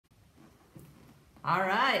All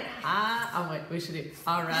right. Oh, wait, we should do.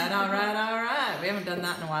 All right, all right, all right. We haven't done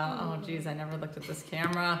that in a while. Oh, geez, I never looked at this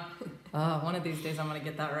camera. Oh, one of these days I'm going to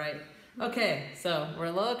get that right. Okay, so we're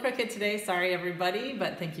a little crooked today. Sorry, everybody,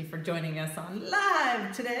 but thank you for joining us on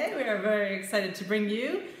live today. We are very excited to bring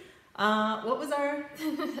you. What was our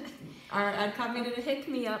ad copy today? Pick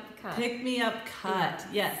me up cut. Pick me up cut.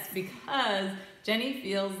 Yes, because Jenny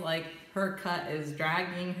feels like her cut is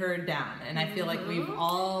dragging her down, and I feel like we've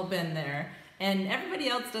all been there. And everybody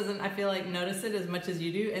else doesn't, I feel like, notice it as much as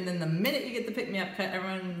you do. And then the minute you get the pick me up cut,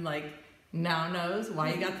 everyone now knows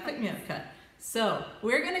why you got the pick me up cut. So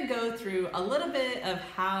we're gonna go through a little bit of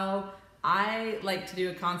how I like to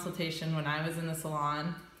do a consultation when I was in the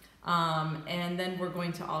salon. And then we're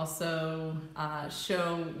going to also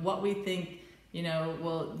show what we think,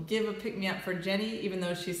 will give a pick me up for Jenny, even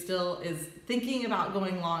though she still is thinking about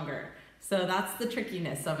going longer. So that's the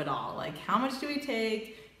trickiness of it all. Like, how much do we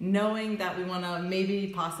take, knowing that we want to maybe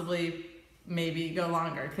go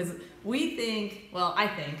longer? Because we think, well, I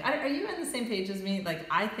think, are you on the same page as me? Like,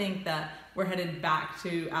 I think that we're headed back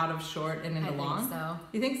to out of short and into long. I think so.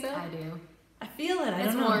 You think so? I do. I feel it. I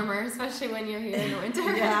it's don't know. warmer, especially when you're here in the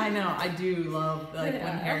winter. Yeah, I know. I do love when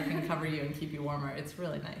hair can cover you and keep you warmer. It's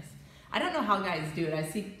really nice. I don't know how guys do it. I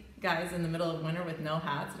see guys in the middle of winter with no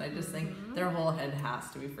hats, and I just think their whole head has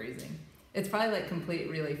to be freezing. It's probably like complete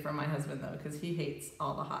relief for my husband though, because he hates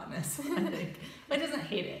all the hotness, I think. But he doesn't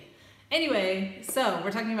hate it. Anyway, so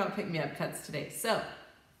we're talking about pick me up cuts today. So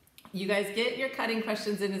you guys get your cutting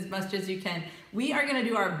questions in as much as you can. We are gonna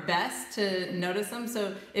do our best to notice them.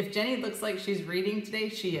 So if Jenny looks like she's reading today,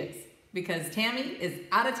 she is. Because Tammy is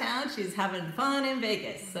out of town. She's having fun in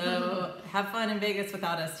Vegas. So have fun in Vegas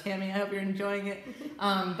without us, Tammy. I hope you're enjoying it.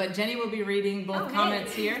 But Jenny will be reading both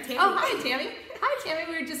comments here. Tammy. Oh, hi, Tammy. Hi,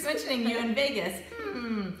 Tammy. We were just mentioning you in Vegas.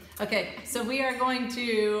 Okay, so we are going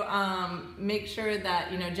to make sure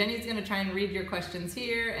that, Jenny's going to try and read your questions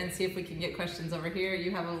here and see if we can get questions over here.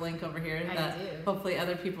 You have a link over here that hopefully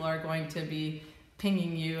other people are going to be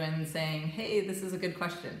pinging you and saying, hey, this is a good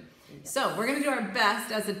question. So we're gonna do our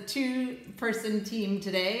best as a two-person team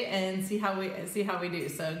today and see how we do.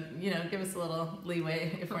 So give us a little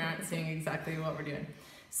leeway if we aren't seeing exactly what we're doing.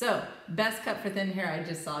 So best cut for thin hair, I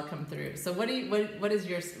just saw come through. So what is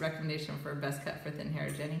your recommendation for best cut for thin hair,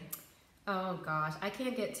 Jenny? Oh gosh, I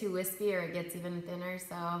can't get too wispy or it gets even thinner.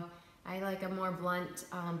 So I like a more blunt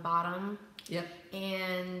bottom. Yep.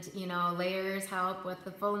 And layers help with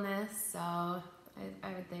the fullness. So I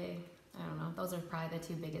would say, I don't know. Those are probably the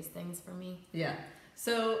two biggest things for me. Yeah.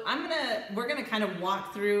 So we're gonna kind of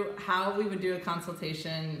walk through how we would do a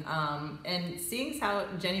consultation, and seeing how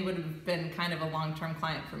Jenny would have been kind of a long-term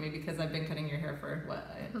client for me because I've been cutting your hair for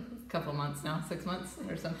a couple months now, 6 months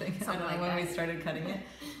or something. I don't know when we started cutting it,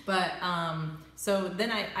 but so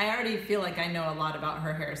then I already feel like I know a lot about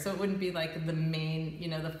her hair. So it wouldn't be like the main,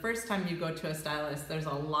 the first time you go to a stylist, there's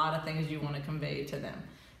a lot of things you want to convey to them.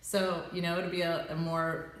 So it'll be a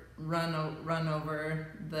more run over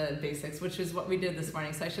the basics, which is what we did this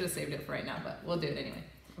morning. So I should have saved it for right now, but we'll do it anyway.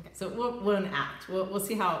 Okay. So we'll enact. We'll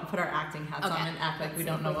see how put our acting hats on and act like we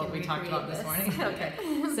don't know what we talked about this morning. Okay.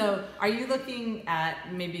 So are you looking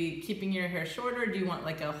at maybe keeping your hair shorter? Do you want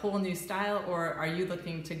like a whole new style, or are you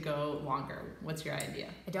looking to go longer? What's your idea?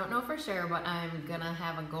 I don't know for sure, but I'm gonna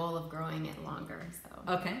have a goal of growing it longer.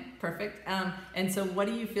 So. Okay, perfect. And so what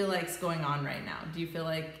do you feel like's going on right now? Do you feel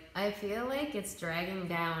like? I feel like it's dragging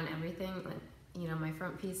down everything. My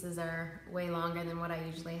front pieces are way longer than what I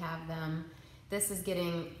usually have them. This is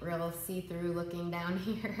getting real see-through looking down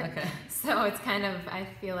here. Okay. So it's kind of, I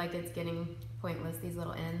feel like it's getting pointless, these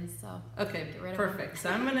little ends. So okay, perfect. So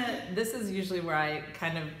this is usually where I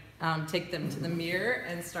kind of take them to the mirror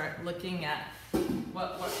and start looking at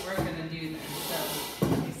what we're gonna do then. So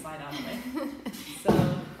let me slide out of the way.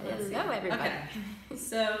 So let's see. Hello, everybody. Okay.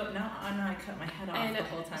 So now I cut my head off the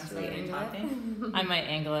whole time so I'm talking. I might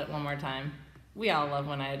angle it one more time. We all love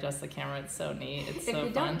when I adjust the camera. It's so neat. It's so fun. If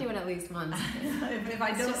you don't do it at least once. if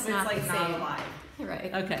I don't, it's like not alive.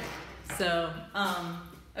 Right. Okay. So,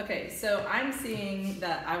 so I'm seeing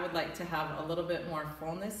that I would like to have a little bit more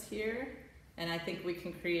fullness here. And I think we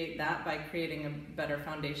can create that by creating a better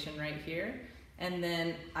foundation right here. And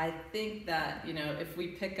then I think that, if we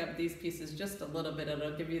pick up these pieces just a little bit,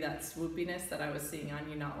 it'll give you that swoopiness that I was seeing on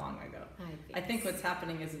you not long ago. I think what's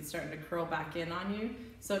happening is it's starting to curl back in on you,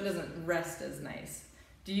 so it doesn't rest as nice.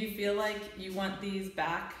 Do you feel like you want these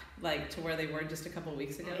back, like to where they were just a couple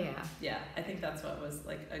weeks ago? Yeah. Yeah, I think that's what was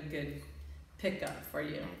like a good pickup for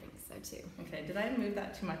you. I think so too. Okay, did I move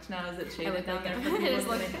that too much now? Is it shaded down there for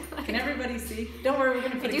people? Can everybody see? Don't worry, we're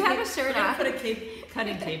gonna put a shirt on. Put a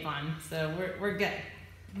cutting cape on, so we're good.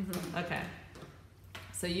 Okay.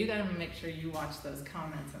 So you gotta make sure you watch those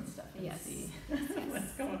comments and stuff and see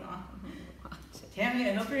what's going on. Tammy,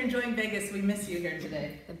 I hope you're enjoying Vegas. We miss you here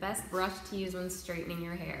today. The best brush to use when straightening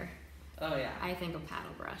your hair. Oh yeah. I think a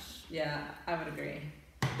paddle brush. Yeah, I would agree.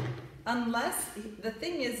 Unless, the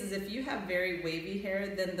thing is if you have very wavy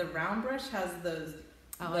hair, then the round brush has those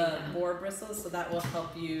boar bristles, so that will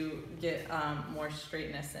help you get more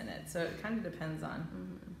straightness in it. So it kind of depends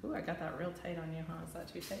on. Ooh, I got that real tight on you, huh? Is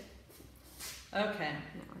that too tight? Okay.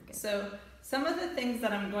 No, so some of the things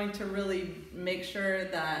that I'm going to really make sure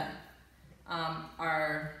that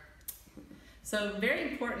are so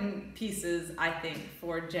very important pieces, I think,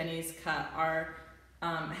 for Jenny's cut are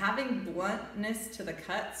having bluntness to the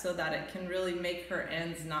cut so that it can really make her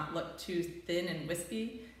ends not look too thin and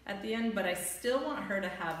wispy at the end, but I still want her to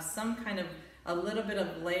have some kind of a little bit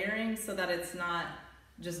of layering so that it's not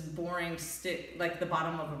just boring stick like the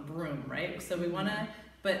bottom of a broom, right? So we want to,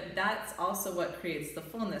 but that's also what creates the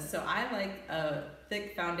fullness. So I like a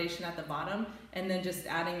thick foundation at the bottom and then just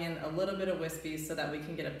adding in a little bit of wispy so that we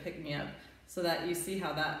can get a pick-me-up, so that you see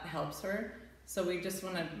how that helps her. So we just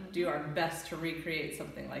want to do our best to recreate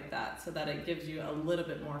something like that so that it gives you a little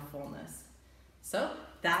bit more fullness. So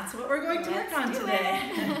that's what we're going to work on today.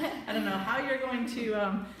 I don't know how you're going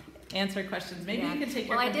to answer questions. Maybe you can take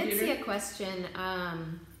your computer. I did see a question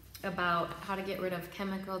about how to get rid of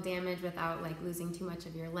chemical damage without like losing too much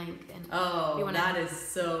of your length. And that is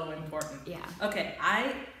so important. Yeah. Okay,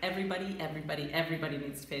 everybody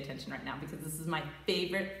needs to pay attention right now because this is my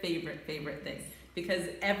favorite thing. Because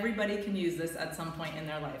everybody can use this at some point in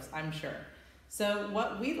their lives, I'm sure. So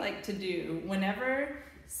what we like to do whenever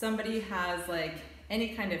somebody has like any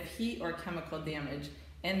kind of heat or chemical damage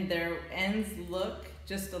and their ends look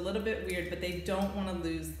just a little bit weird, but they don't want to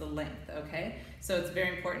lose the length, okay? So it's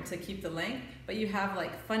very important to keep the length, but you have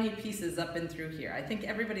like funny pieces up and through here. I think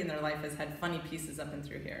everybody in their life has had funny pieces up and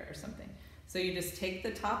through here or something. So you just take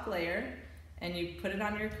the top layer and you put it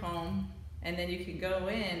on your comb, and then you can go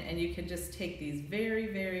in and you can just take these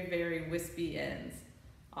very wispy ends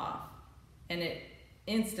off, and it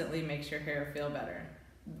instantly makes your hair feel better.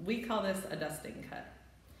 We call this a dusting cut.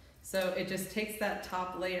 So it just takes that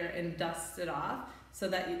top layer and dusts it off so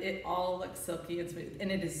that it all looks silky and smooth.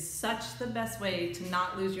 And it is such the best way to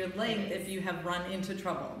not lose your length if you have run into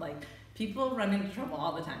trouble. Like, people run into trouble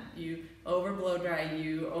all the time. You over blow dry,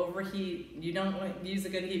 you overheat, you don't use a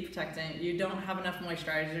good heat protectant, you don't have enough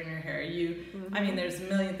moisturizer in your hair. I mean, there's a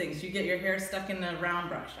million things. You get your hair stuck in a round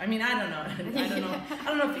brush. I mean, I don't know. I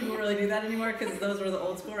don't know if people really do that anymore because those were the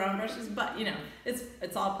old school round brushes, but you know,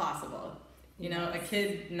 it's all possible. You know, a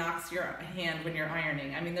kid knocks your hand when you're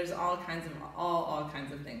ironing. I mean, there's all kinds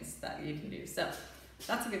of things that you can do. So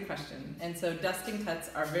that's a good question. And so dusting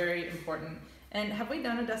cuts are very important. And have we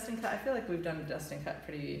done a dusting cut? I feel like we've done a dusting cut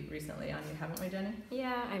pretty recently on you, haven't we, Jenny?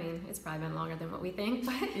 Yeah, I mean, it's probably been longer than what we think,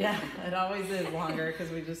 but... Yeah, it always is longer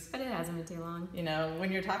because we just... But it hasn't been too long. You know,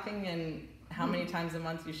 when you're talking in how many times a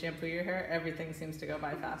month you shampoo your hair, everything seems to go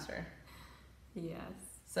by faster. Yes.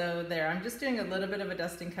 So there, I'm just doing a little bit of a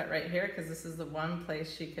dusting cut right here because this is the one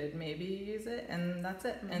place she could maybe use it, and that's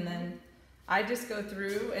it. And then I just go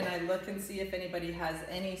through and I look and see if anybody has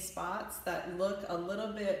any spots that look a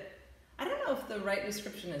little bit... I don't know if the right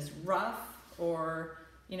description is rough or,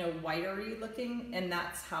 you know, wiry looking, and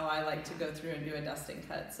that's how I like to go through and do a dusting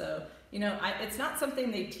cut. So, you know, it's not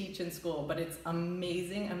something they teach in school, but it's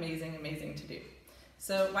amazing to do.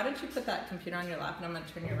 So why don't you put that computer on your lap, and I'm going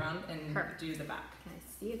to turn you around and do the back. Can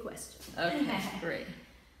I see a question? Okay, great.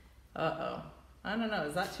 Uh-oh. I don't know.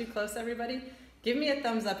 Is that too close, everybody? Give me a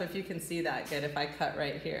thumbs up if you can see that good, if I cut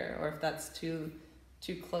right here, or if that's too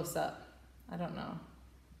close up. I don't know.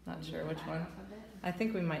 Not sure which one. I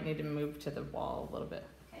think we might need to move to the wall a little bit.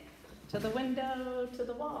 Okay. To the window, to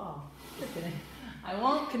the wall. Just kidding. I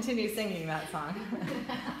won't continue singing that song.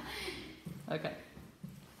 Okay.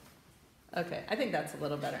 Okay, I think that's a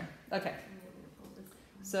little better. Okay.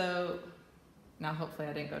 So now hopefully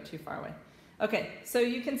I didn't go too far away. Okay, so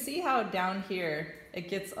you can see how down here it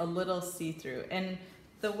gets a little see-through. And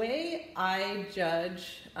the way I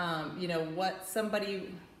judge, you know, what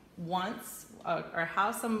somebody wants or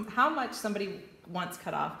how much somebody wants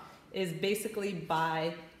cut off is basically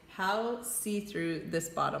by how see-through this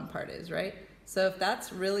bottom part is, right? So if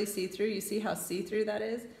that's really see-through, you see how see-through that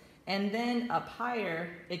is? And then up higher,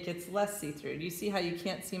 it gets less see-through. Do you see how you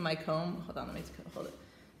can't see my comb? Hold on, let me hold it.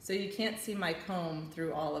 So you can't see my comb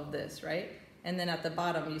through all of this, right? And then at the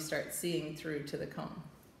bottom, you start seeing through to the comb.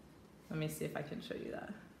 Let me see if I can show you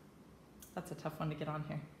that. That's a tough one to get on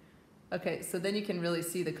here. Okay, so then you can really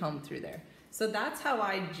see the comb through there. So that's how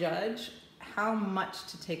I judge how much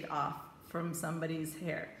to take off from somebody's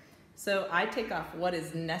hair. So I take off what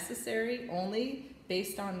is necessary only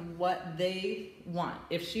based on what they want.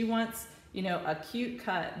 If she wants, you know, a cute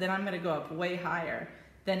cut, then I'm gonna go up way higher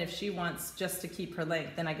than if she wants just to keep her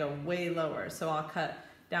length, then I go way lower. So I'll cut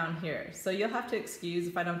down here. So you'll have to excuse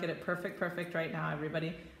if I don't get it perfect right now,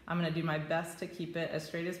 everybody. I'm gonna do my best to keep it as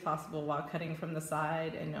straight as possible while cutting from the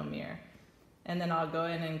side and no mirror. And then I'll go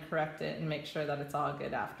in and correct it and make sure that it's all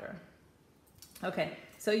good after. Okay,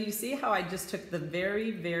 so you see how I just took the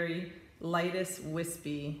very lightest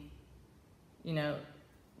wispy, you know,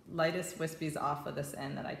 lightest wispies off of this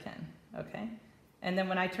end that I can, okay? And then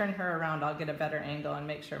when I turn her around, I'll get a better angle and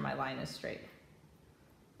make sure my line is straight.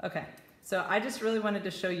 Okay, so I just really wanted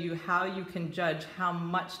to show you how you can judge how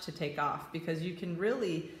much to take off, because you can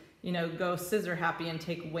really, you know, go scissor happy and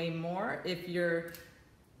take way more if you're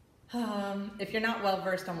not well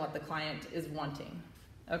versed on what the client is wanting.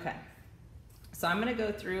 Okay, so I'm gonna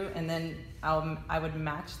go through and then I would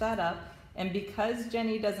match that up. And because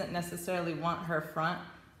Jenny doesn't necessarily want her front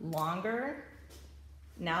longer,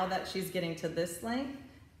 now that she's getting to this length,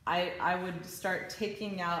 I would start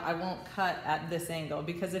taking out, I won't cut at this angle,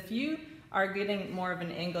 because if you are getting more of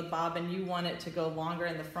an angled bob and you want it to go longer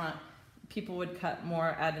in the front, people would cut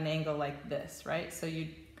more at an angle like this, right? So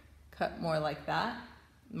you'd cut more like that,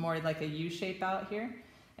 more like a U shape out here.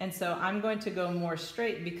 And so I'm going to go more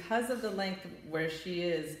straight because of the length where she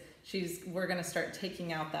is. We're gonna start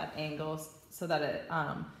taking out that angle so that it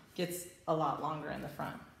gets a lot longer in the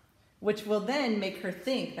front, which will then make her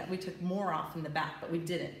think that we took more off in the back, but we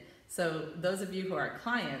didn't. So those of you who are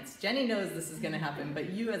clients, Jenny knows this is gonna happen,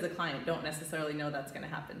 but you as a client don't necessarily know that's gonna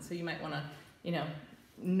happen. So you might wanna, you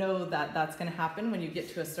know that that's gonna happen when you get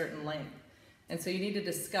to a certain length. And so you need to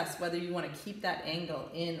discuss whether you wanna keep that angle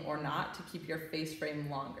in or not to keep your face frame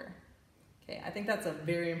longer. Okay, I think that's a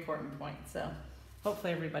very important point. So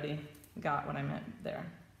hopefully everybody got what I meant there.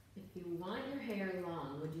 If you want your hair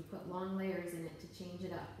long, would you put long layers in it to change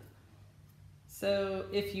it up? So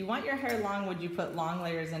if you want your hair long, would you put long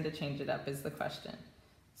layers in to change it up is the question.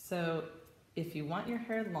 So if you want your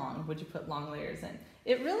hair long, would you put long layers in?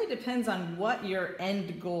 It really depends on what your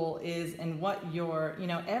end goal is and what your, you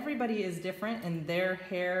know, everybody is different in their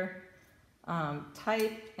hair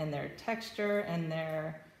type and their texture and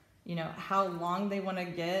their, you know, how long they want to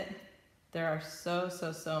get. There are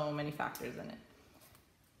so many factors in it.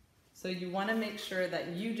 So you want to make sure that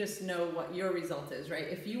you just know what your result is, right?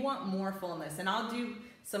 If you want more fullness, and I'll do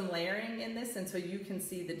some layering in this, and so you can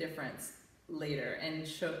see the difference later, and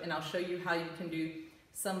I'll show you how you can do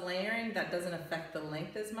some layering that doesn't affect the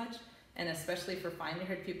length as much, and especially for finely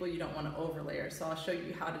haired people, you don't want to overlayer. So I'll show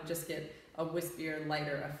you how to just get a wispier,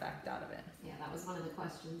 lighter effect out of it. Yeah, that was one of the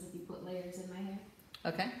questions, if you put layers in my hair.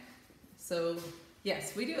 Okay, so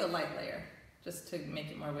yes, we do a light layer just to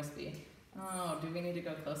make it more wispy. Oh, do we need to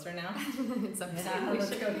go closer now? It's okay. Yeah, let's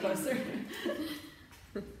go closer.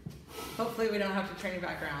 Hopefully we don't have to turn you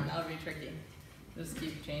back around. That'll be tricky. Just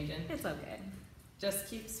keep changing. It's okay. Just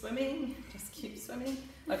keep swimming. Just keep swimming.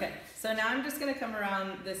 Okay, so now I'm just going to come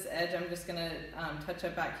around this edge. I'm just going to touch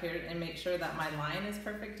up back here and make sure that my line is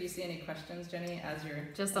perfect. Do you see any questions, Jenny, as you're...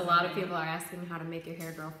 Just a lot of people are asking how to make your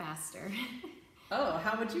hair grow faster. Oh,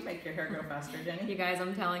 how would you make your hair grow faster, Jenny? You guys,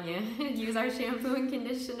 I'm telling you, use our shampoo and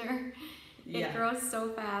conditioner. It grows so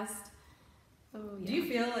fast. Oh, yeah. Do you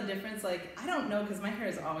feel a difference? Like, I don't know, because my hair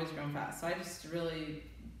has always grown fast, so I just really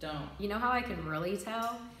don't. You know how I can really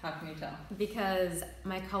tell? How can you tell? Because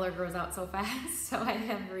my color grows out so fast, so I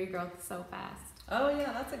have regrowth so fast. Oh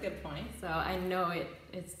yeah, that's a good point. So I know it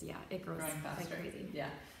grows growing faster. like crazy. Yeah.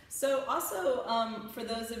 So also, for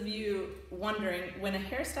those of you wondering, when a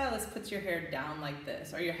hairstylist puts your hair down like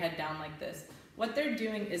this, or your head down like this, what they're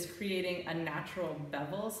doing is creating a natural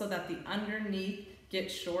bevel so that the underneath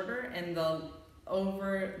gets shorter and the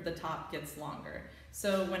over the top gets longer.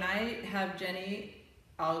 So when I have Jenny,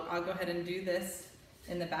 I'll go ahead and do this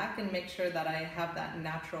in the back and make sure that I have that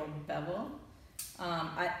natural bevel.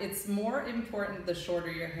 It's more important the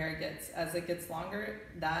shorter your hair gets. As it gets longer,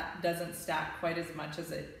 that doesn't stack quite as much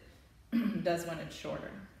as it does when it's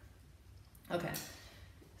shorter. Okay,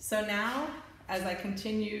 so now as I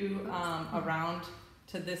continue around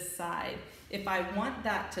to this side, if I want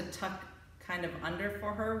that to tuck kind of under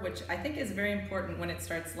for her, which I think is very important when it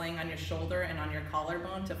starts laying on your shoulder and on your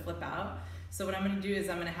collarbone to flip out. So what I'm going to do is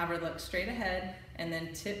I'm going to have her look straight ahead and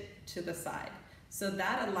then tip to the side. So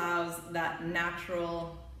that allows that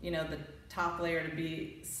natural, you know, the top layer to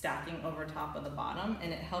be stacking over top of the bottom,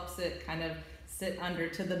 and it helps it kind of sit under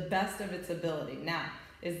to the best of its ability. Now,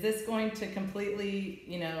 is this going to completely,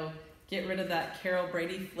 you know, get rid of that Carol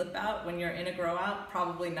Brady flip out when you're in a grow out?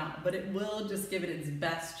 Probably not, but it will just give it its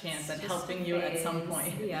best chance at helping you at some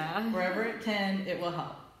point. Yeah. Wherever it can, it will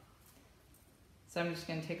help. So I'm just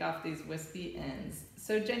gonna take off these wispy ends.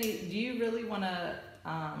 So Jenny, do you really wanna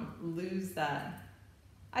lose that?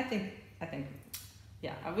 I think,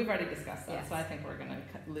 yeah, we've already discussed that, yes. So I think we're gonna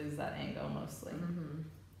lose that angle mostly. Mm-hmm.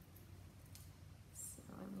 So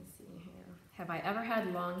let me see here. Have I ever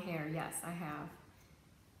had long hair? Yes, I have.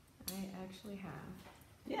 I actually have.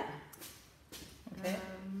 Yeah. Okay,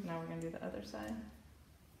 now we're gonna do the other side.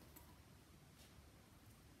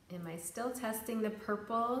 Am I still testing the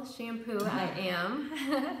purple shampoo? I am.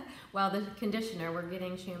 Well, the conditioner, we're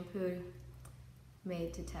getting shampoo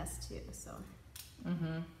made to test too, so.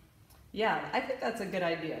 Mm-hmm. Yeah, I think that's a good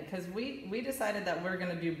idea because we decided that we're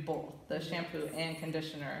going to do both the shampoo and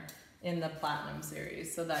conditioner in the Platinum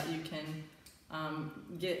series so that you can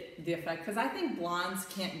get the effect. Because I think blondes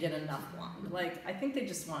can't get enough blonde. Like, I think they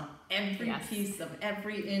just want every piece of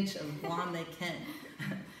every inch of blonde they can.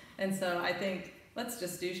 And so I think let's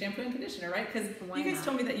just do shampoo and conditioner, right? Because you guys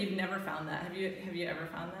told me that you've never found that. Have you ever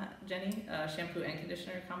found that, Jenny? Shampoo and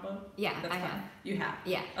conditioner combo? Yeah, I have. You have?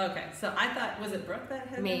 Yeah. Okay, so I thought, was it Brooke that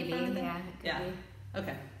had maybe, found it? Yeah. Yeah.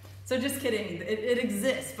 Okay. So just kidding. It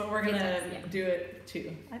exists, but we're gonna do it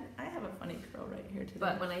too. I have a funny curl right here today.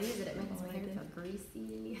 But when I use it, it makes my hair feel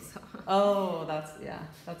greasy. So. Oh,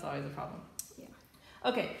 that's always a problem. Yeah.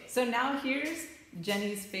 Okay, so now here's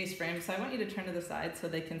Jenny's face frame. So I want you to turn to the side so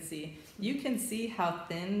they can see. You can see how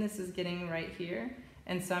thin this is getting right here.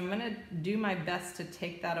 And so I'm gonna do my best to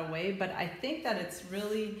take that away, but I think that it's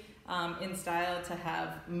really in style to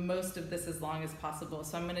have most of this as long as possible.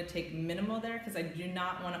 So I'm gonna take minimal there because I do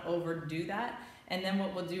not wanna overdo that. And then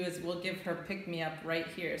what we'll do is we'll give her pick-me-up right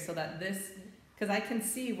here so that this, because I can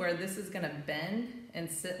see where this is gonna bend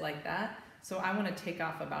and sit like that. So I wanna take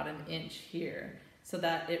off about an inch here, so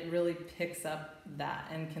that it really picks up that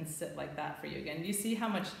and can sit like that for you again. Do you see how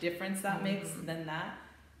much difference that makes than that?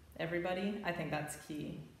 Everybody? I think that's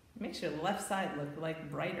key. It makes your left side look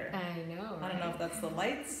like brighter. I know. I don't know if that's the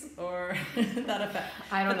lights or that effect.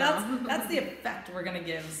 I don't know. That's the effect we're gonna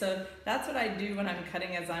give. So that's what I do when I'm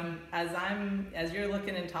cutting as you're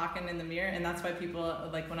looking and talking in the mirror, and that's why people,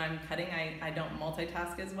 like when I'm cutting, I don't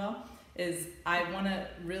multitask as well. Is I want to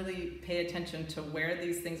really pay attention to where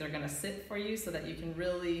these things are going to sit for you so that you can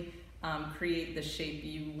really create the shape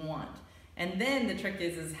you want. And then the trick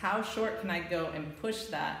is how short can I go and push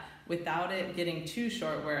that without it getting too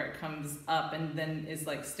short where it comes up and then is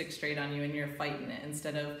like stick straight on you and you're fighting it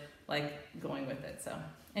instead of like going with it. So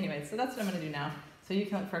anyway, so that's what I'm going to do now. So you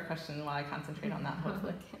can look for a question while I concentrate on that,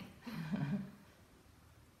 hopefully. Okay.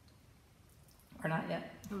 Or not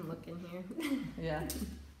yet. I'm looking here. Yeah.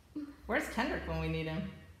 Where's Kendrick when we need him?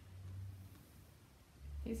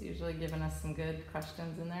 He's usually giving us some good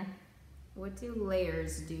questions in there. What do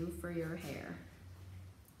layers do for your hair?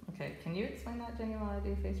 Okay, can you explain that, Jenny, while I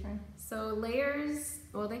do face frame? So layers,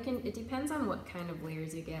 well, it depends on what kind of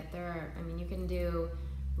layers you get. You can do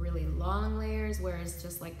really long layers where it's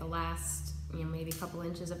just like the last, maybe a couple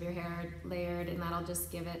inches of your hair layered, and that'll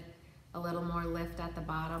just give it a little more lift at the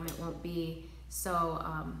bottom. It won't be so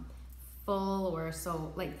full or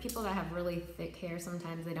so, like people that have really thick hair,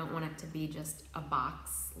 sometimes they don't want it to be just a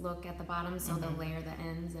box look at the bottom, so they'll layer the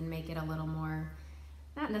ends and make it a little more,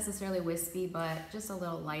 not necessarily wispy, but just a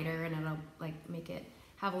little lighter, and it'll like make it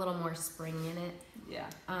have a little more spring in it. Yeah.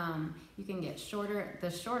 You can get shorter,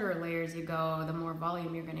 the shorter layers you go, the more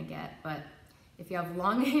volume you're gonna get, but if you have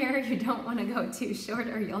long hair, you don't want to go too short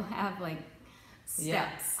or you'll have like steps. Yeah,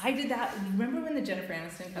 I did that. Remember when the Jennifer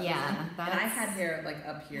Aniston cut was in? And I had hair like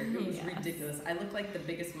up here. It was ridiculous. I looked like the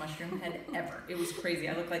biggest mushroom head ever. It was crazy.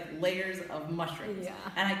 I looked like layers of mushrooms. Yeah.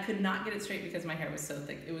 And I could not get it straight because my hair was so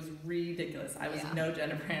thick. It was ridiculous. I was no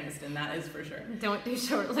Jennifer Aniston, that is for sure. Don't do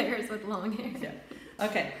short layers with long hair. Yeah.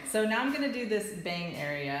 Okay, so now I'm gonna do this bang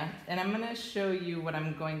area, and I'm gonna show you what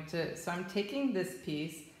I'm going to, so I'm taking this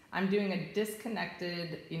piece, I'm doing a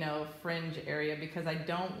disconnected, fringe area because I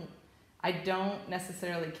don't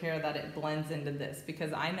necessarily care that it blends into this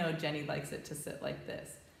because I know Jenny likes it to sit like this.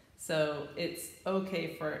 So it's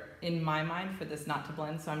okay in my mind, for this not to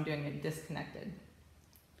blend, so I'm doing it disconnected.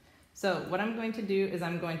 So what I'm going to do is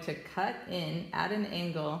I'm going to cut in at an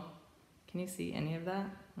angle. Can you see any of that?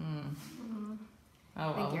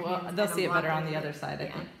 Oh, well, they'll see it better on the other side, I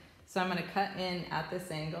think. So I'm gonna cut in at this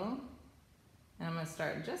angle, and I'm gonna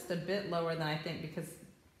start just a bit lower than I think because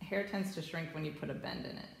hair tends to shrink when you put a bend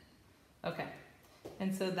in it. Okay,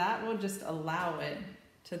 and so that will just allow it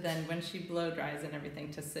to then, when she blow dries and everything,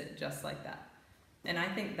 to sit just like that. And I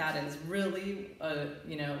think that is really,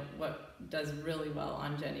 what does really well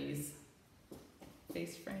on Jenny's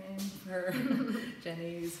face frame for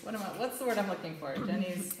Jenny's, what's the word I'm looking for?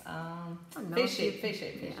 Jenny's face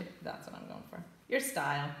shape. That's what I'm going for. Your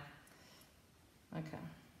style. Okay.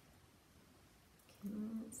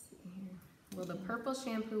 Let's see here. Will the purple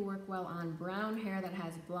shampoo work well on brown hair that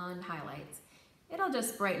has blonde highlights? It'll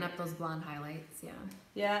just brighten up those blonde highlights, yeah.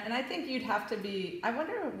 Yeah, and I think you'd have to be, I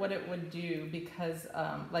wonder what it would do because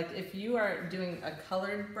like if you are doing a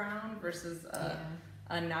colored brown versus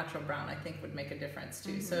a natural brown, I think would make a difference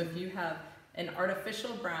too. So if you have an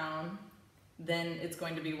artificial brown, then it's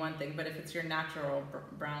going to be one thing, but if it's your natural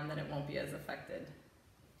brown, then it won't be as affected.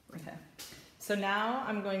 Okay, so now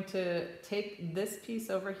I'm going to take this piece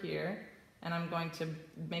over here and I'm going to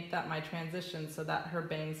make that my transition so that her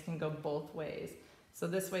bangs can go both ways. So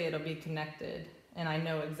this way it'll be connected and I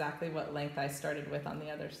know exactly what length I started with on the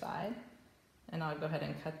other side. And I'll go ahead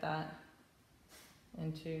and cut that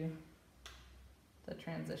into the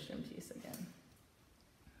transition piece again.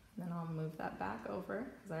 Then I'll move that back over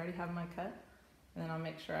because I already have my cut. And then I'll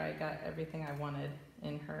make sure I got everything I wanted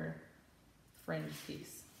in her fringe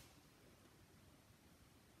piece.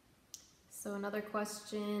 So another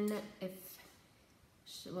question,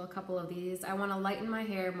 well, a couple of these. I want to lighten my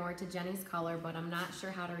hair more to Jenny's color, but I'm not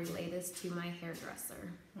sure how to relay this to my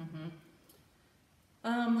hairdresser.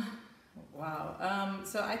 Wow.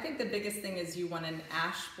 So I think the biggest thing is you want an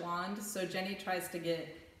ash blonde. So Jenny tries to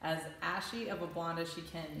get as ashy of a blonde as she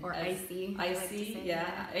can. Or icy. Icy, like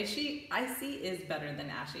yeah. Icy is better than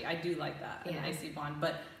ashy. I do like that, an icy blonde.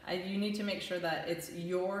 But you need to make sure that it's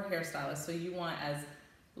your hairstylist. So you want as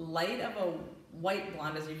light of a white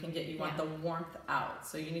blonde as you can get. You want the warmth out.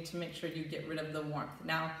 So you need to make sure you get rid of the warmth.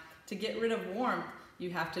 Now, to get rid of warmth, you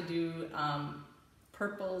have to do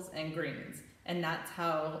purples and greens. And that's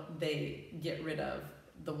how they get rid of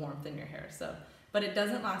the warmth in your hair. So, but it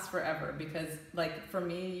doesn't last forever because like for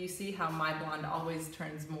me, you see how my blonde always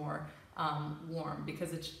turns more warm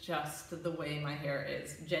because it's just the way my hair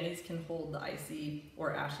is. Jenny's can hold the icy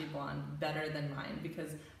or ashy blonde better than mine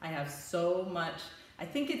because I have so much, I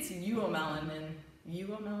think it's euomelanin.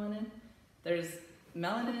 Euomelanin? There's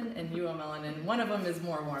melanin and euomelanin. One of them is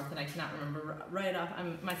more warmth and I cannot remember right off.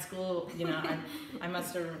 My school, you know, I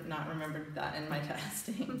must have not remembered that in my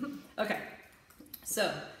testing. Okay,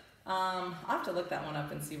 so I'll have to look that one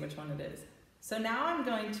up and see which one it is. So now I'm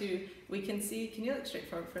going to, we can see, can you look straight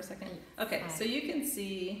forward for a second? Okay, so you can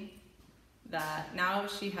see that now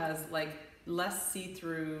she has like less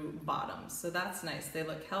see-through bottoms. So that's nice. They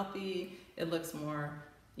look healthy. It looks more,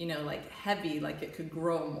 you know, like heavy, like it could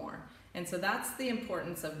grow more. And so that's the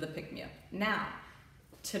importance of the pick-me-up. Now,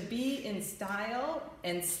 to be in style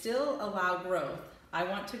and still allow growth, I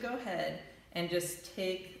want to go ahead and just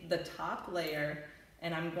take the top layer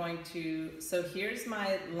and I'm going to, so here's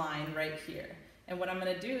my line right here. And what I'm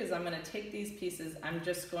gonna do is I'm gonna take these pieces, I'm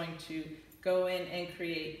just going to go in and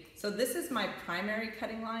create, so this is my primary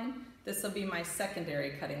cutting line, this will be my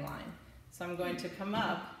secondary cutting line. So I'm going to come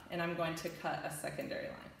up and I'm going to cut a secondary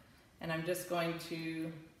line. And I'm just going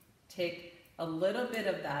to take a little bit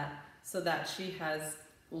of that so that she has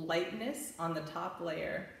lightness on the top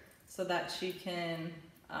layer so that she can,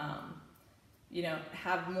 you know,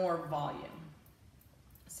 have more volume.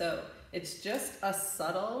 So it's just a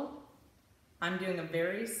subtle, I'm doing a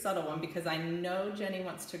very subtle one because I know Jenny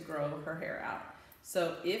wants to grow her hair out.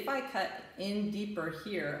 So if I cut in deeper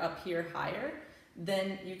here, up here higher,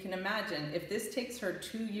 then you can imagine if this takes her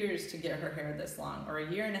 2 years to get her hair this long or a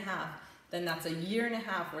year and a half, then that's a year and a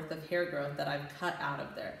half worth of hair growth that I've cut out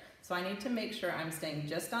of there. So I need to make sure I'm staying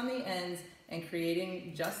just on the ends and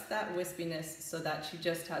creating just that wispiness so that she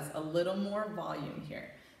just has a little more volume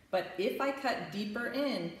here. But if I cut deeper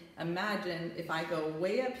in, imagine if I go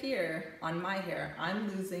way up here on my hair, I'm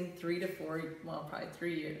losing 3 to 4, well, probably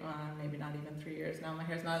 3 years, maybe not even 3 years now. My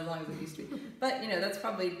hair's not as long as it used to be. But you know, that's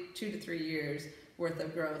probably 2 to 3 years worth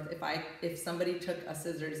of growth if somebody took a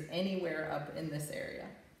scissors anywhere up in this area.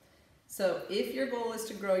 So if your goal is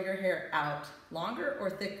to grow your hair out longer or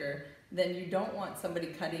thicker, then you don't want somebody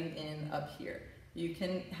cutting in up here. You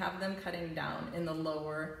can have them cutting down in the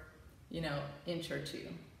lower, you know, inch or two.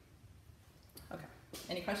 Okay,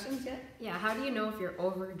 any questions yet? Yeah, how do you know if you're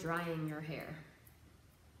over drying your hair?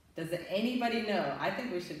 Does anybody know? I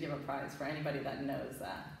think we should give a prize for anybody that knows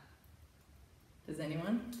that. Does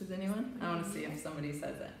anyone? Does anyone? I want to see if somebody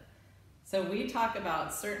says it. So we talk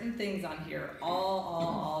about certain things on here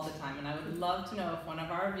all the time, and I would love to know if one of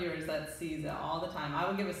our viewers that sees it all the time, I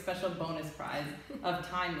will give a special bonus prize of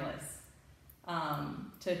Timeless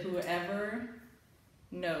to whoever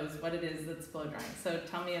knows what it is that's blow drying. So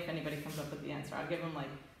tell me if anybody comes up with the answer. I'll give them like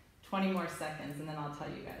 20 more seconds, and then I'll tell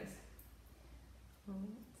you guys.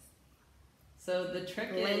 So the trick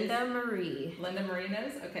is... Linda Marie. Linda Marie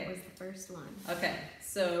knows? Okay. Was the first one. Okay,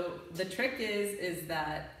 so the trick is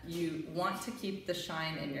that you want to keep the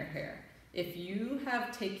shine in your hair. If you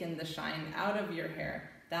have taken the shine out of your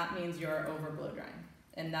hair, that means you're over blow drying.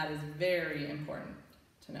 And that is very important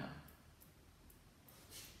to know.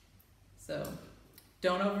 So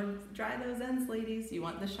don't over dry those ends, ladies. You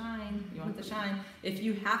want the shine. You want the shine. If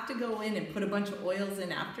you have to go in and put a bunch of oils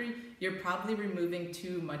in after, you're probably removing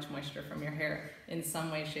too much moisture from your hair in some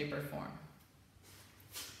way, shape, or form.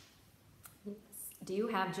 Do you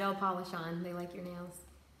have gel polish on? They like your nails.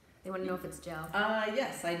 They want to know if it's gel.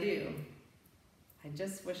 Yes, I do. I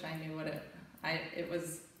just wish I knew what it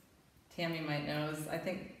was. Tammy might know. I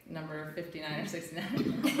think number 59 or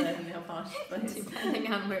 69. The nail polish place.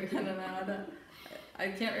 Depending on where you... I don't know. I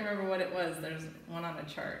can't remember what it was. There's one on a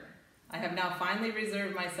chart. I have now finally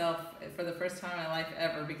reserved myself for the first time in my life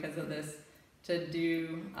ever because of this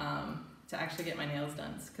to actually get my nails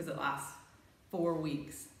done because it lasts 4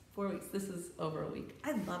 weeks. 4 weeks. This is over a week.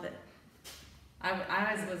 I love it. I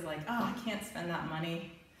always was like, oh, I can't spend that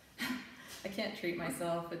money. I can't treat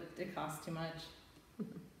myself. It costs too much.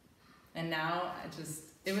 And now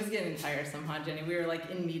it was getting tiresome, huh, Jenny? We were like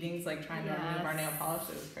in meetings, like trying to remove our nail polish.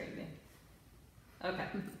 It was crazy. Okay.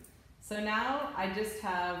 So now I just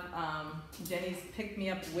have Jenny's Pick Me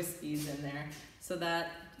Up Wispies in there so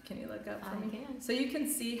that, can you look up for me? I can. So you can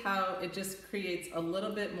see how it just creates a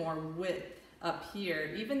little bit more width up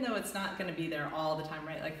here, even though it's not going to be there all the time,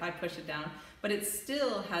 right? Like if I push it down, but it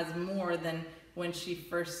still has more than when she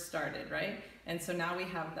first started, right? And so now we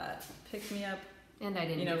have that Pick Me Up, and I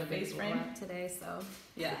didn't do a face frame today, so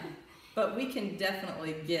yeah. But we can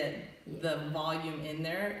definitely get the volume in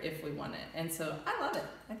there if we want it. And so I love it.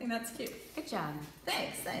 I think that's cute. Good job.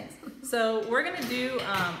 Thanks. So we're going to do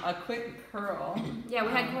a quick curl. Yeah,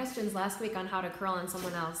 we had questions last week on how to curl on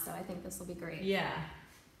someone else, so I think this will be great. Yeah.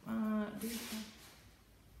 Do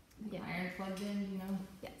you have iron plugged in, you know?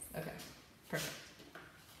 Yes. Okay. Perfect.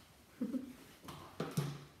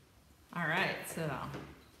 All right, so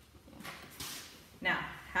now,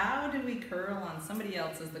 how do we curl on somebody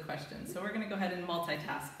else is the question. So we're going to go ahead and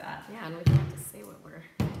multitask that. Yeah, and we don't have to say what we're...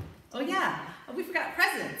 Oh yeah, we forgot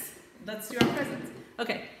presents. Let's do our presents.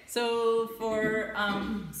 Okay, so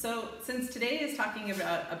so since today is talking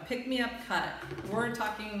about a pick-me-up cut, we're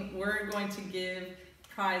going to give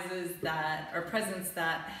prizes presents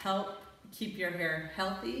that help keep your hair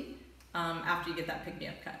healthy after you get that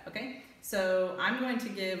pick-me-up cut, okay? So I'm going to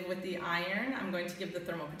give, with the iron, I'm going to give the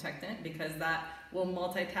thermal protectant because that will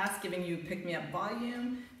multitask, giving you pick-me-up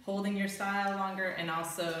volume, holding your style longer, and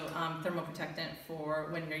also thermal protectant for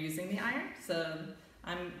when you're using the iron.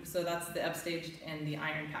 So that's the upstaged and the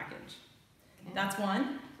iron package. Okay. That's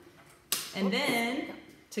one. And then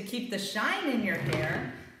to keep the shine in your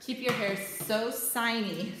hair, keep your hair so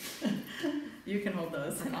shiny. You can hold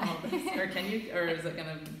those and all of this. Or can you? Or is it going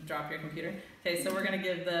to drop your computer? Okay, so we're going to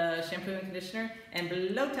give the shampoo and conditioner and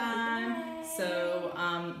blow time. Yay. So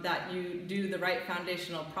that you do the right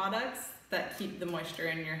foundational products that keep the moisture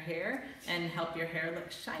in your hair and help your hair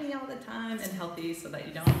look shiny all the time and healthy so that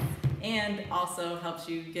you don't. And also helps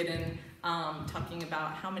you get in talking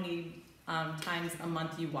about how many times a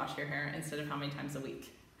month you wash your hair instead of how many times a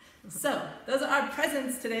week. So those are our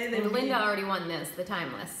presents today. And Linda already won this, the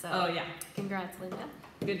timeless. So oh yeah. Congrats, Linda.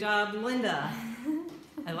 Good job, Linda.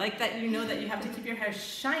 I like that you know that you have to keep your hair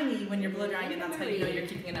shiny when you're blow drying, and that's how you know you're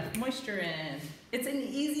keeping enough moisture in. It's an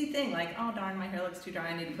easy thing, like, oh darn, my hair looks too dry,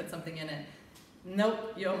 I need to put something in it.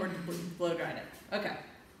 Nope, you over blow dried it. Okay.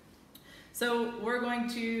 So we're going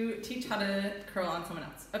to teach how to curl on someone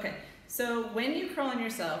else. Okay. So when you curl on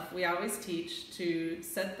yourself, we always teach to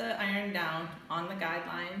set the iron down on the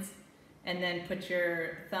guidelines and then put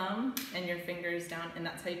your thumb and your fingers down, and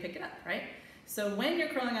that's how you pick it up, right? So when you're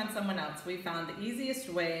curling on someone else, we found the easiest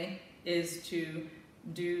way is to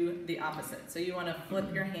do the opposite. So you want to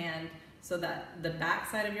flip your hand so that the back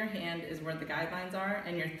side of your hand is where the guidelines are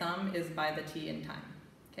and your thumb is by the T in time,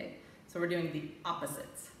 okay? So we're doing the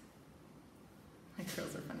opposites. My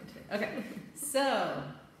curls are funny today. Okay, so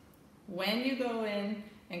when you go in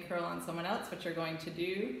and curl on someone else, what you're going to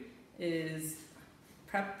do is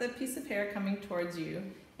prep the piece of hair coming towards you,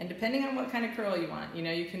 and depending on what kind of curl you want, you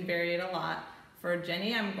know, you can vary it a lot. For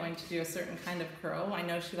Jenny, I'm going to do a certain kind of curl. I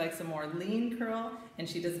know she likes a more lean curl, and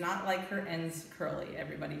she does not like her ends curly,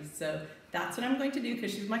 everybody. So that's what I'm going to do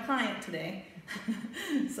because she's my client today.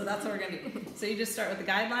 So that's what we're going to do. So you just start with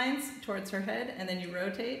the guidelines towards her head, and then you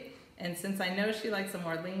rotate. And since I know she likes a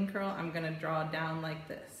more lean curl, I'm going to draw down like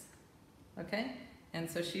this. Okay? And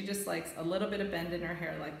so she just likes a little bit of bend in her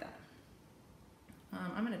hair like that.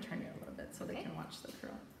 I'm going to turn you a little bit so they can watch the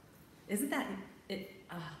curl. Isn't that it?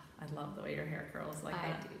 I love the way your hair curls like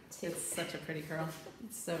that. I do too. It's such a pretty curl.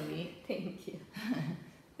 It's so neat. Thank you.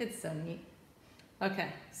 It's so neat. Okay,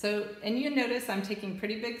 so, and you notice I'm taking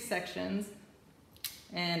pretty big sections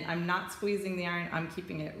and I'm not squeezing the iron. I'm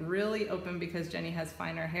keeping it really open because Jenny has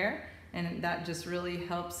finer hair, and that just really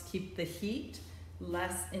helps keep the heat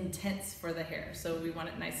less intense for the hair. So we want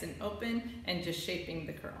it nice and open and just shaping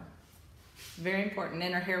the curl. Very important.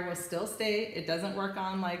 And her hair will still stay. It doesn't work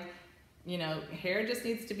on like, you know, hair just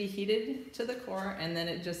needs to be heated to the core and then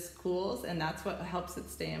it just cools, and that's what helps it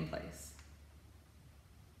stay in place.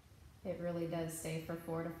 It really does stay for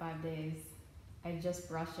 4 to 5 days. I just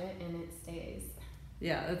brush it and it stays.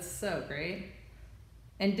 Yeah, that's so great.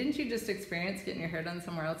 And didn't you just experience getting your hair done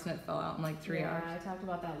somewhere else and it fell out in like 3 hours? Yeah, I talked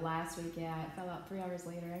about that last week. Yeah, it fell out 3 hours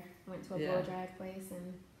later. I went to a blow dry place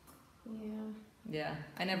and Yeah,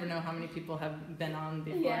 I never know how many people have been on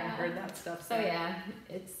before and heard that stuff. So yeah,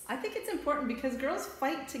 I think it's important because girls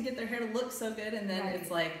fight to get their hair to look so good, and then it's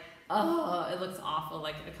like, oh, it looks awful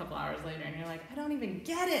like a couple hours later, and you're like, I don't even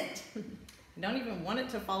get it. I don't even want it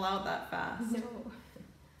to fall out that fast. No.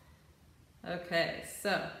 Okay,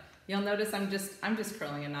 so you'll notice I'm just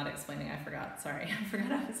curling and not explaining. I forgot. Sorry,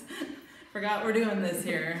 forgot we're doing this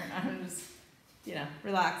here. I'm just,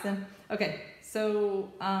 relaxing. Okay, so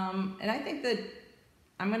and I think that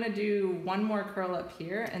I'm gonna do one more curl up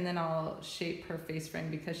here, and then I'll shape her face frame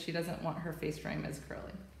because she doesn't want her face frame as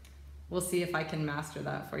curly. We'll see if I can master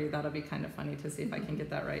that for you. That'll be kind of funny to see if I can get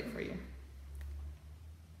that right for you.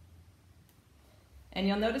 And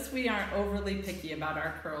you'll notice we aren't overly picky about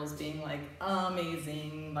our curls being like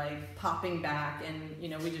amazing, like popping back,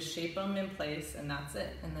 and we just shape them in place and that's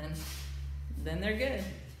it. And then they're good.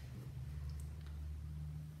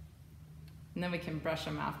 And then we can brush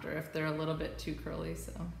them after if they're a little bit too curly,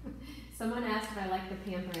 so. Someone asked if I like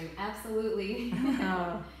the pampering. Absolutely.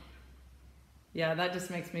 Yeah, that just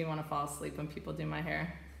makes me want to fall asleep when people do my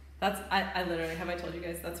hair. I literally, have I told you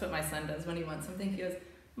guys, that's what my son does when he wants something. He goes,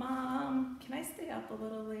 Mom, can I stay up a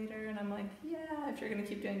little later? And I'm like, yeah, if you're going to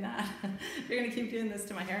keep doing that. If you're going to keep doing this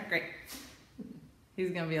to my hair, great.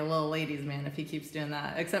 He's going to be a little ladies' man if he keeps doing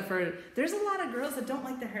that. Except for, there's a lot of girls that don't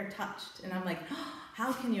like their hair touched. And I'm like, oh,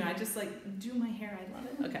 how can you? I just do my hair. I love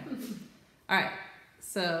it. Okay. All right.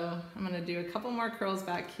 So I'm going to do a couple more curls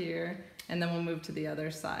back here, and then we'll move to the other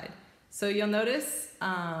side. So you'll notice,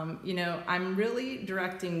 I'm really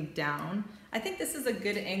directing down. I think this is a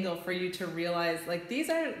good angle for you to realize, these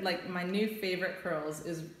are my new favorite curls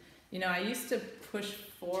is, I used to push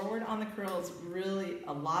forward on the curls really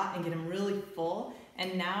a lot and get them really full.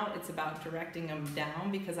 And now it's about directing them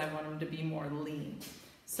down because I want them to be more lean.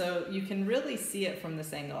 So you can really see it from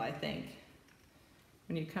this angle, I think.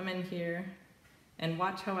 When you come in here and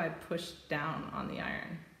watch how I push down on the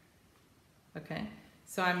iron. Okay?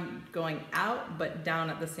 So I'm going out but down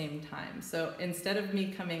at the same time. So instead of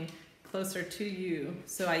me coming closer to you,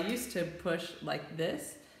 so I used to push like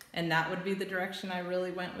this, and that would be the direction I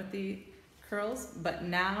really went with the curls, but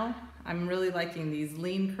now I'm really liking these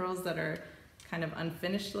lean curls that are kind of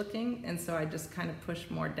unfinished looking, and so I just kind of push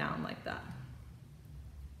more down like that.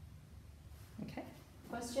 Okay.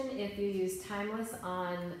 Question: if you use Timeless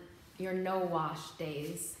on your no wash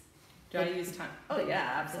days. Do I use time? Oh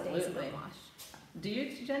yeah, absolutely. The days of no wash. Do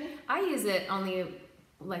you, Jenny? I use it only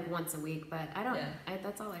once a week, but I don't.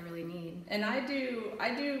 That's all I really need. And I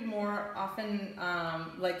do more often.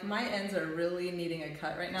 My ends are really needing a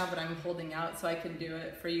cut right now, but I'm holding out so I can do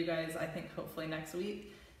it for you guys. I think hopefully next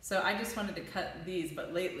week. So I just wanted to cut these,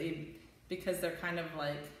 but lately because they're kind of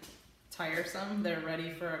tiresome, they're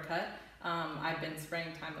ready for a cut. I've been spraying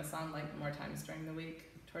Timeless on more times during the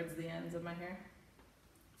week towards the ends of my hair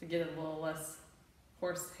to get a little less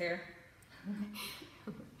horse hair.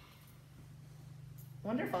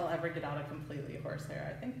 Wonder if I'll ever get out of completely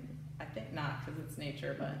horsehair. I think not because it's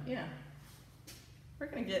nature, but we're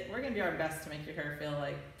gonna do our best to make your hair feel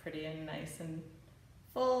pretty and nice and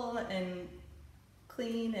full and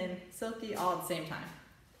clean and silky all at the same time.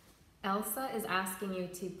 Elsa is asking you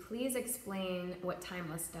to please explain what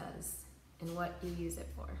Timeless does and what you use it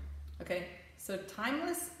for. Okay, so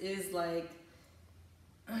Timeless is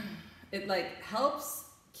it helps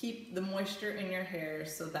keep the moisture in your hair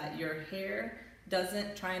so that your hair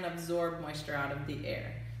doesn't try and absorb moisture out of the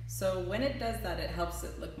air. So when it does that, it helps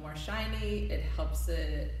it look more shiny, it helps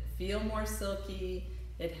it feel more silky,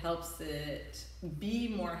 it helps it be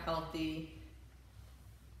more healthy.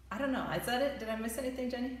 I don't know, is that it? Did I miss anything,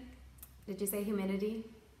 Jenny? Did you say humidity?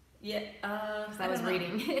 Yeah, I was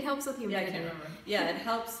reading. It helps with humidity. Yeah, I can't remember. Yeah, it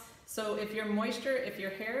helps. So if your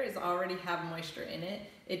hair is already have moisture in it,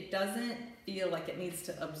 it doesn't feel like it needs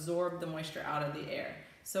to absorb the moisture out of the air.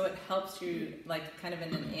 So it helps you like kind of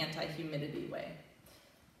in an anti-humidity way.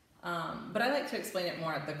 But I like to explain it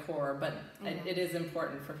more at the core, but it is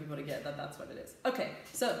important for people to get that that's what it is. Okay,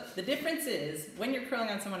 so the difference is when you're curling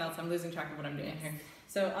on someone else, I'm losing track of what I'm doing here.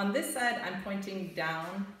 So on this side, I'm pointing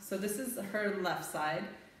down. So this is her left side.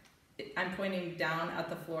 I'm pointing down at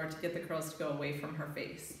the floor to get the curls to go away from her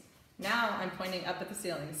face. Now I'm pointing up at the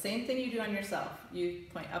ceiling. Same thing you do on yourself. You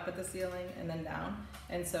point up at the ceiling and then down.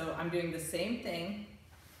 And so I'm doing the same thing.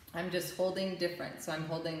 I'm just holding different. So I'm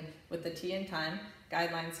holding with the T in time,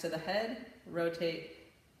 guidelines to the head, rotate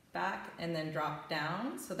back, and then drop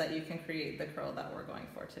down so that you can create the curl that we're going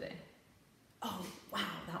for today. Oh, wow,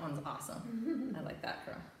 that one's awesome. I like that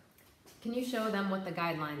curl. Can you show them what the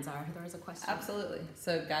guidelines are? There was a question. Absolutely.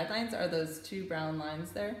 So guidelines are those two brown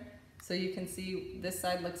lines there. So you can see this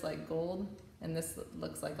side looks like gold and this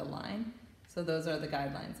looks like a line. So those are the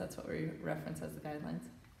guidelines. That's what we reference as the guidelines.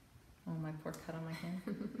 Oh, my poor cut on my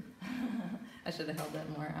hand. I should have held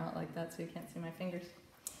it more out like that so you can't see my fingers.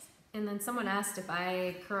 And then someone asked if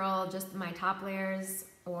I curl just my top layers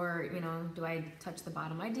or, you know, do I touch the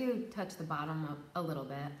bottom? I do touch the bottom a little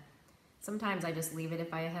bit. Sometimes I just leave it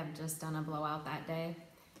if I have just done a blowout that day.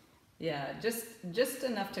 Yeah, just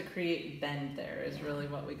enough to create bend there is really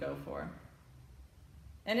what we go for.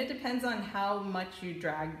 And it depends on how much you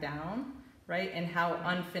drag down, right? And how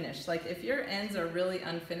unfinished. Like if your ends are really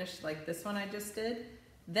unfinished like this one I just did,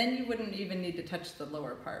 then you wouldn't even need to touch the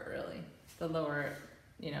lower part really. The lower,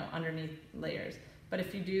 you know, underneath layers. But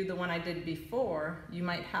if you do the one I did before, you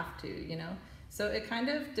might have to, you know? So it kind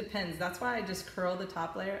of depends. That's why I just curl the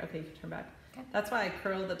top layer. Okay, you can turn back. Okay. That's why I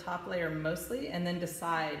curl the top layer mostly and then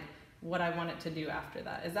decide what I want it to do after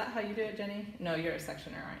that. Is that how you do it, Jenny? No, you're a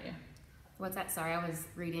sectioner, aren't you? What's that? Sorry, I was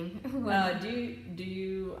reading. Do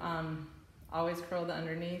you always curl the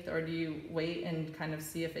underneath, or do you wait and kind of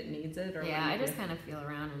see if it needs it? Or yeah, I just kind of feel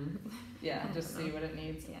around and yeah, just see what it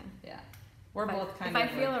needs. Yeah, yeah. We're both kind of.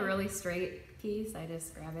 If I feel a really straight piece, I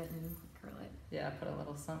just grab it and curl it. Yeah, put a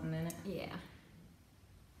little something in it. Yeah.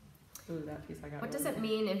 Ooh, that piece I got. What does it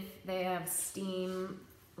mean if they have steam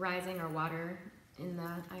rising or water in the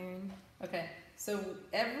iron? Okay, so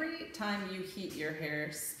every time you heat your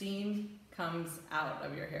hair, steam comes out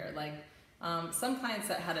of your hair. Like some clients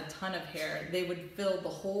that had a ton of hair, they would fill the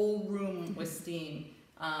whole room with steam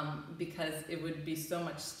because it would be so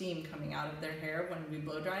much steam coming out of their hair when we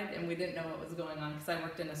blow dried, and we didn't know what was going on because I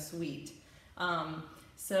worked in a suite.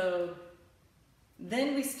 So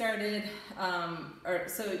then we started,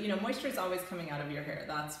 you know, moisture is always coming out of your hair.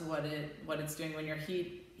 That's what it's doing when you're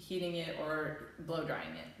heating it or blow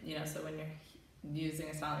drying it. You know, so when you're using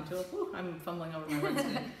a styling tool, whew, I'm fumbling over my words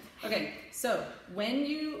today. Okay, so when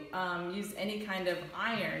you use any kind of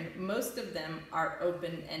iron, most of them are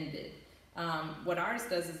open-ended. What ours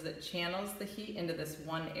does is it channels the heat into this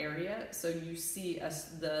one area, so you see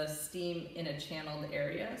the steam in a channeled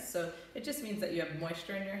area. So it just means that you have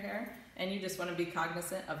moisture in your hair, and you just want to be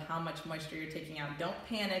cognizant of how much moisture you're taking out. Don't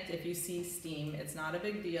panic if you see steam. It's not a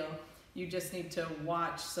big deal. You just need to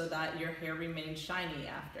watch so that your hair remains shiny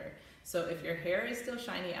after. So if your hair is still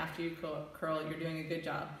shiny after you curl, you're doing a good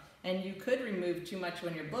job. And you could remove too much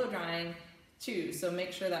when you're blow drying too. So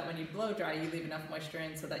make sure that when you blow dry, you leave enough moisture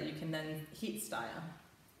in so that you can then heat style.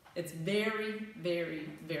 It's very, very,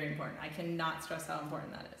 very important. I cannot stress how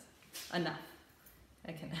important that is. Enough.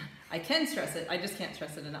 I can stress it, I just can't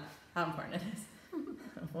stress it enough, how important it is.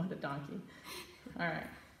 What a donkey. All right.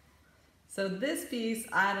 So this piece,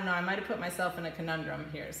 I don't know, I might have put myself in a conundrum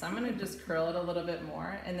here. So I'm gonna just curl it a little bit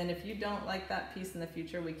more. And then if you don't like that piece in the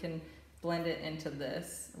future, we can blend it into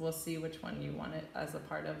this. We'll see which one you want it as a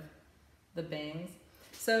part of the bangs.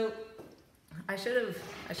 So I should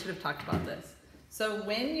have talked about this. So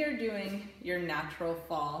when you're doing your natural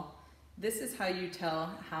fall, this is how you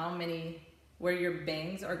tell where your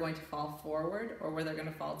bangs are going to fall forward or where they're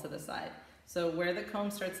gonna fall to the side. So where the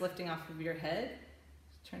comb starts lifting off of your head,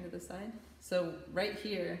 turn to the side. So right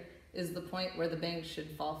here is the point where the bangs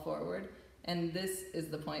should fall forward, and this is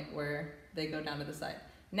the point where they go down to the side.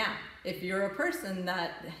 Now, if you're a person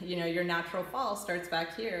that, you know, your natural fall starts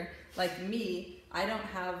back here, like me, I don't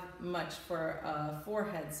have much for a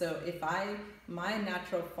forehead. So if my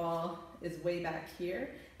natural fall is way back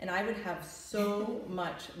here, and I would have so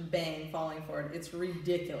much bang falling forward. It's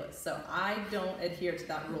ridiculous. So I don't adhere to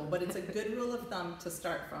that rule, but it's a good rule of thumb to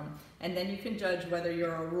start from. And then you can judge whether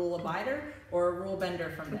you're a rule abider or a rule bender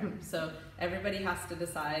from there. So everybody has to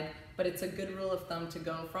decide, but it's a good rule of thumb to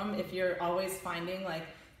go from. If you're always finding like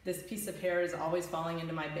this piece of hair is always falling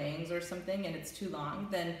into my bangs or something and it's too long,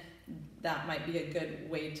 then that might be a good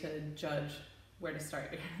way to judge where to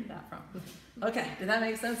start that from. Okay, did that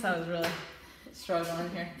make sense? That was really... Struggling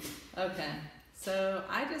here. Okay. So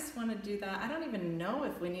I just want to do that. I don't even know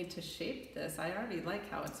if we need to shape this. I already like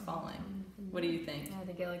how it's falling. What do you think? I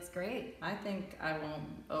think it looks great. I think I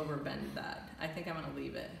won't overbend that. I think I'm going to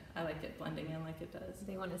leave it. I like it blending in like it does.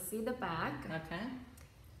 They want to see the back. Okay.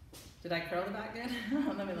 Did I curl the back good?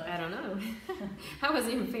 Let me look. I don't know. I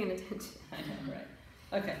wasn't even paying attention. I know, right.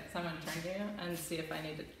 Okay, so I'm going to turn to you and see if I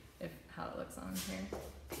need to, how it looks on here.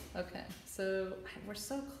 Okay, so we're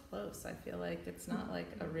so close. I feel like it's not like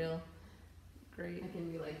a real great. I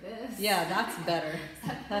can be like this. Yeah, that's better.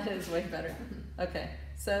 That is way better. Okay,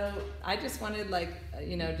 so I just wanted like,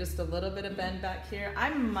 just a little bit of bend back here. I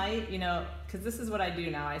might, because this is what I do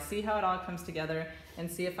now. I see how it all comes together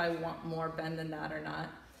and see if I want more bend than that or not.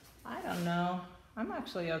 I don't know. I'm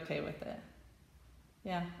actually okay with it.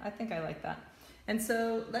 Yeah, I think I like that. And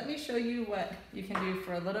so let me show you what you can do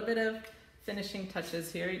for a little bit of finishing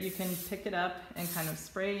touches here. You can pick it up and kind of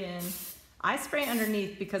spray in. I spray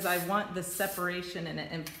underneath because I want the separation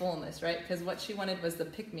and fullness, right? Because what she wanted was the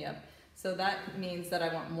pick-me-up. So that means that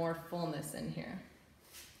I want more fullness in here.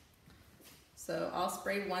 So I'll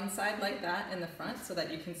spray one side like that in the front so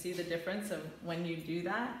that you can see the difference of when you do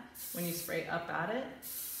that, when you spray up at it.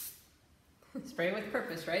 Spray with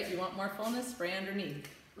purpose, right? You want more fullness, spray underneath.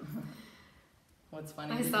 What's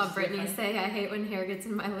funny? I saw Brittany say, I hate when hair gets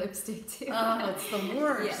in my lipstick too. Oh, it's the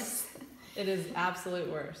worst. Yes. It is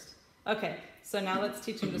absolute worst. Okay, so now let's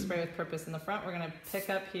teach him to spray with purpose in the front. We're gonna pick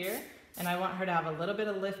up here, and I want her to have a little bit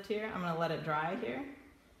of lift here. I'm gonna let it dry here.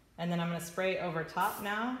 And then I'm gonna spray over top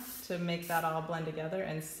now to make that all blend together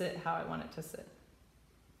and sit how I want it to sit.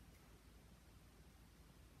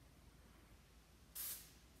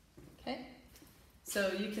 Okay.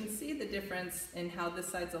 So you can see the difference in how this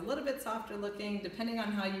side's a little bit softer looking, depending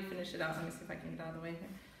on how you finish it out. Let me see if I can get out of the way here.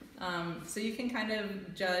 So you can kind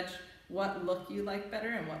of judge what look you like better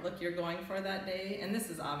and what look you're going for that day. And this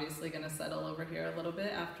is obviously gonna settle over here a little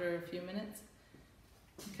bit after a few minutes.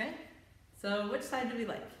 Okay, so which side do we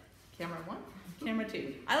like? Camera 1, camera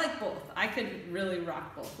 2. I like both. I could really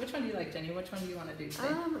rock both. Which one do you like, Jenny? Which one do you wanna do today?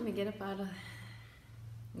 Let me get up out of...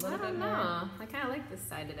 A little bit more. I kind of like this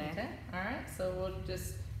side today. Okay, all right, so we'll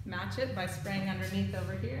just match it by spraying underneath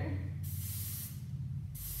over here.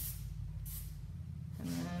 And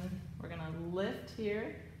then we're gonna lift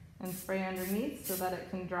here and spray underneath so that it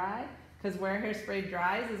can dry. Because where hairspray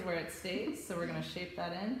dries is where it stays, so we're gonna shape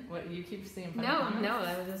that in. What you keep seeing funny comments? No,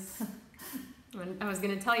 I was just... I was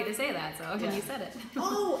going to tell you to say that, so when you said it.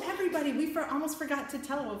 Oh, everybody, we almost forgot to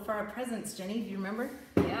tell for our presents, Jenny. Do you remember?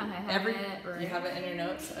 Yeah, I have it right. You have it in your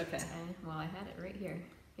notes? Okay. Well, I had it right here.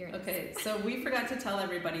 Here it is. Okay, so we forgot to tell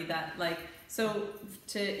everybody that, so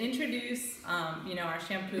to introduce, our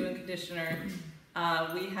shampoo and conditioner,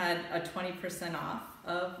 we had a 20% off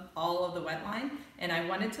of all of the wet line, and I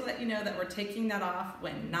wanted to let you know that we're taking that off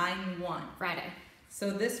when 9/1. Friday. So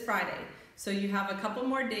this Friday. So you have a couple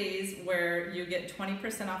more days where you get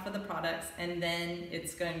 20% off of the products, and then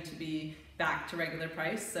it's going to be back to regular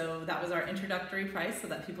price. So that was our introductory price so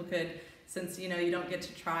that people could, since you don't get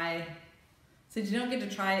to try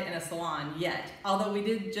it in a salon yet, although we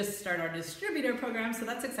did just start our distributor program, so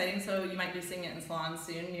that's exciting. So you might be seeing it in salons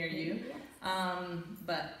soon near you.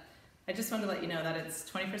 But I just wanted to let you know that it's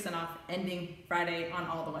 20% off ending Friday on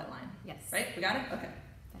all the wet line. Yes. Right? We got it? Okay.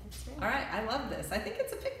 That's right. All right, I love this. I think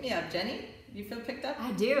it's a pick-me-up, Jenny. You feel picked up?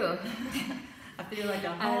 I do. I feel like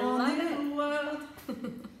a whole new world.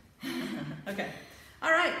 Okay.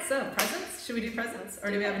 All right, so presents. Should we do presents?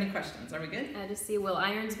 Or do we have any questions? Are we good? Just see, will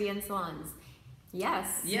irons be in salons?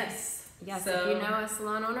 Yes. Yes. Yes, So, if you know a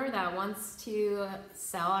salon owner that wants to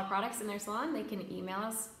sell our products in their salon, they can email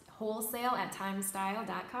us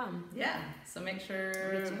wholesale@timestyle.com. yeah, so make sure,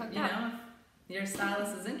 We'll get you hooked up. if your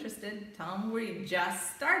stylist is interested, tell them we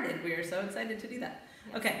just started. We are so excited to do that.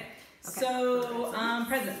 Yes. Okay. Okay. So,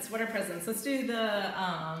 presents. What are presents? Let's do the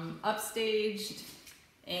upstaged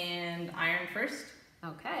and iron first.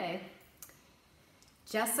 Okay.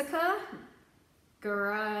 Jessica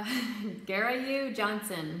Garayu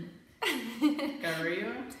Johnson.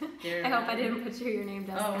 Garua? I hope I didn't butcher your name,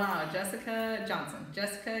 Jessica. Oh, wow. Jessica Johnson.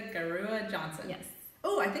 Jessica Garua Johnson. Yes.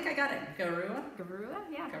 Oh, I think I got it. Garua? Garua?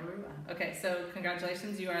 Yeah. Garua. Okay, so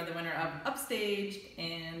congratulations. You are the winner of Upstaged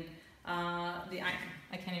and the iron.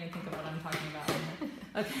 I can't even think of what I'm talking about.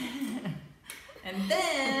 Okay. And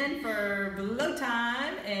then for blow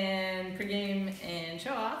time and pregame and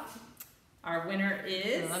show off, our winner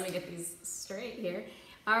is... So let me get these straight here.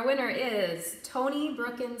 Our winner is Tony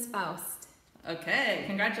Brookins Faust. Okay,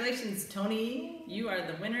 congratulations, Tony. You are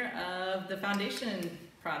the winner of the foundation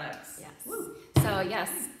products. Yes. Woo. So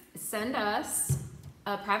yes, send us a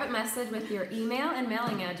a private message with your email and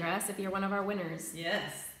mailing address if you're one of our winners.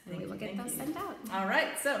 Yes. And we will get those sent out. All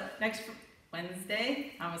right. So next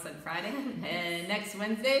Wednesday, I almost said Friday, and next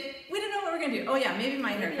Wednesday, we don't know what we're going to do. Oh yeah, maybe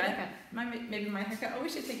my haircut. Maybe my haircut. Oh, we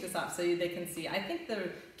should take this off so they can see. I think the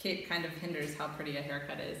cape kind of hinders how pretty a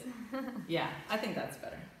haircut is. Yeah, I think that's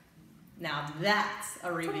better. Now that's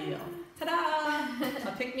a reveal.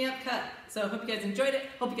 Ta-da! A pick-me-up cut. So I hope you guys enjoyed it.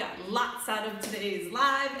 Hope you got lots out of today's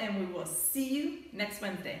live, and we will see you next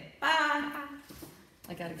Wednesday. Bye!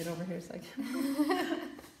 I gotta get over here so I can...